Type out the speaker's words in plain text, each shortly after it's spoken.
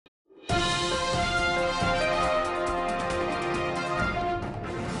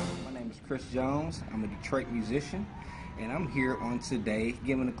Chris Jones. I'm a Detroit musician, and I'm here on today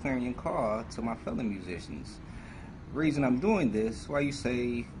giving a clarion call to my fellow musicians. The reason I'm doing this, why you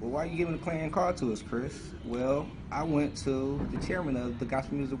say, well, why are you giving a clarion call to us, Chris? Well, I went to the chairman of the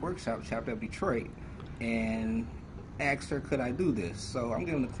Gospel Music Workshop chapter of Detroit and asked her, could I do this? So I'm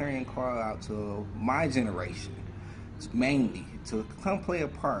giving a clarion call out to my generation, mainly to come play a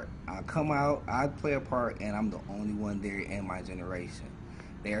part. I come out, I play a part, and I'm the only one there in my generation.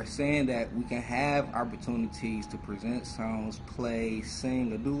 They are saying that we can have opportunities to present songs, play,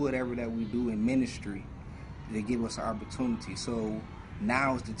 sing, or do whatever that we do in ministry. They give us an opportunity. So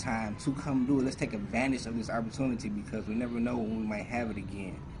now is the time to come do it. Let's take advantage of this opportunity because we never know when we might have it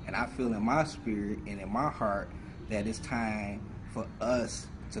again. And I feel in my spirit and in my heart that it's time for us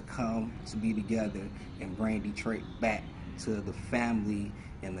to come to be together and bring Detroit back to the family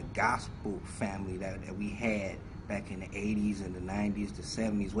and the gospel family that we had back in the 80s and the 90s, the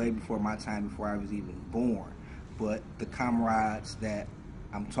 70s, way before my time, before I was even born. But the comrades that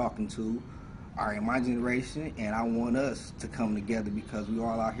I'm talking to are in my generation, and I want us to come together because we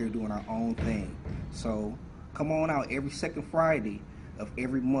all out here doing our own thing. So come on out every second Friday of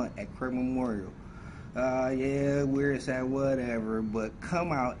every month at Craig Memorial. Yeah, where it's at, whatever, but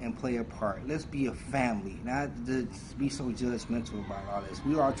come out and play a part. Let's be a family, not just be so judgmental about all this.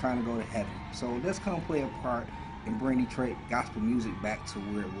 We are trying to go to heaven. So let's come play a part and bring Detroit gospel music back to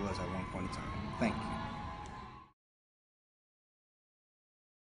where it was at one point in time. Thank you.